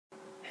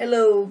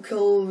Hello,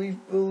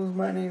 COPYWRITE.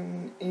 My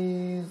name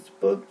is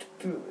Booked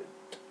Through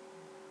It.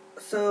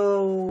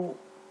 So,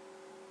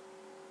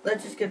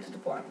 let's just get to the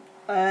point.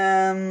 I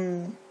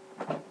am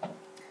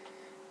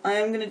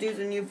gonna do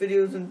some new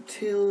videos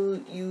until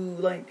you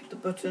like the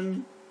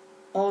button.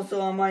 Also,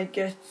 I might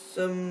get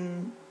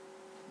some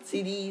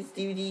CDs,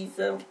 DVDs,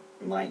 so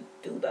I might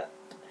do that.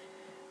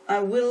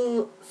 I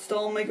will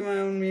start making my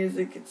own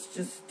music. It's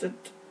just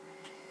that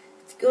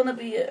it's gonna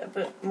be a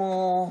bit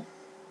more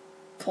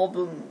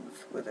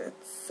problems with it,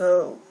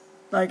 so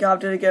like I have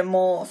to get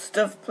more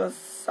stuff,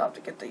 plus I have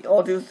to get the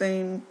audio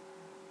thing.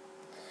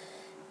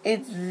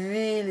 It's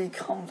really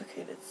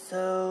complicated,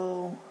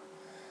 so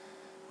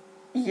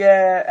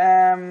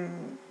yeah,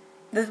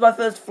 this is my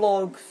first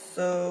vlog,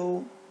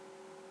 so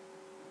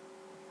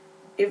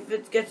if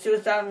it gets to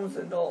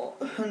 1,000 or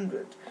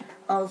 100,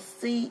 I'll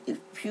see if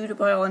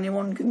PewDiePie or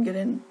anyone can get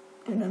in.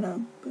 I don't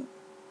know, but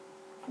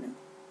you know.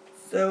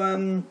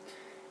 So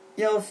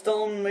yeah, I'll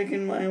start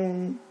making my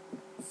own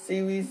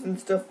series and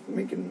stuff,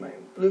 making my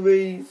own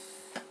Blu-rays.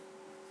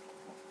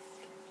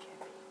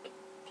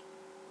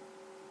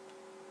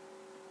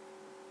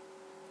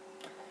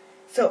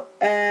 So,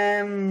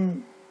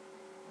 there's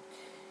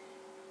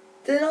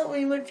not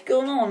really much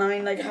going on. I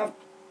mean, like, I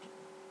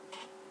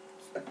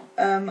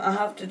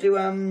have to do,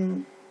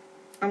 I'm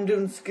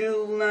doing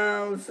school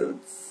now, so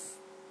it's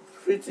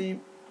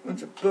pretty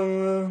much a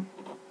bummer.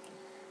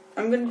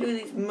 I'm gonna do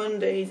these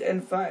Mondays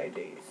and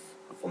Fridays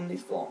from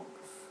these vlogs.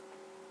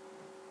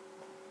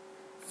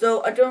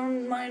 So, I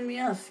don't mind me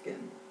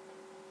asking.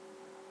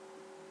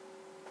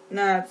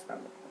 Nah, it's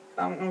not.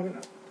 I'm gonna.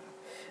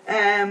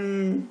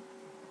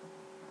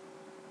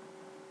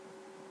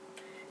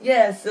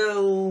 Yeah,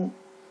 so.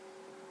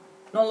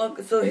 No,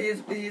 look, so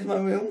here's my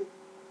room.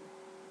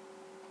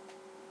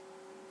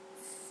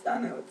 I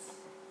know it's.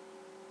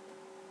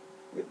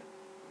 Good.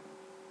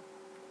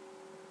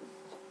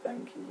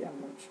 Thank you, yeah,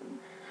 much.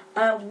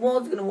 I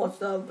was gonna watch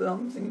that, but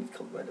I'm thinking it's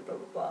copyrighted, blah,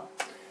 blah, blah.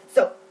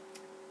 So.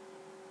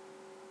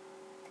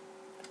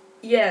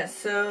 Yeah,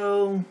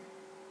 so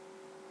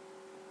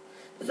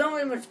there's not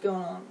really much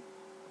going on,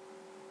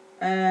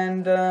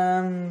 and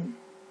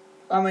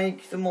I'll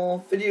make some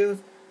more videos,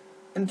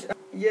 and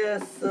yeah,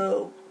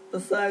 so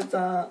besides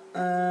that,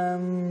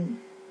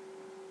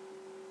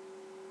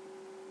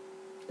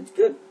 it's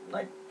good.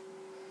 Like,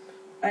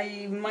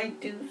 I might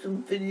do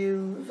some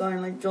videos.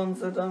 Like John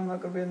said, I'm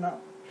not gonna be in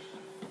that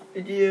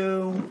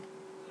video.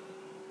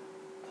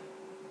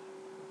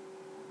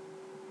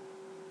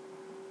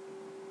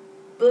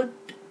 But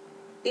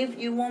if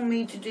you want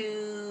me to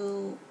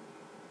do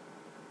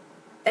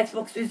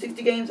Xbox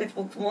 360 games,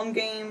 Xbox One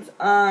games,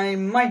 I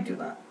might do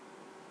that.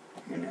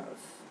 Who knows?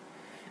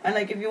 And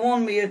like, if you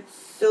want me it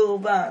so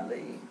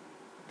badly,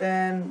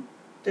 then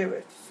do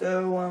it.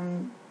 So,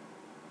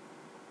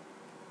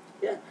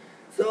 yeah.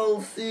 So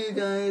I'll see you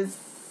guys,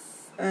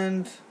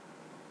 and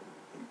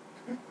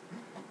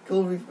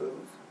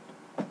COPYWRITE.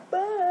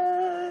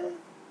 Bye!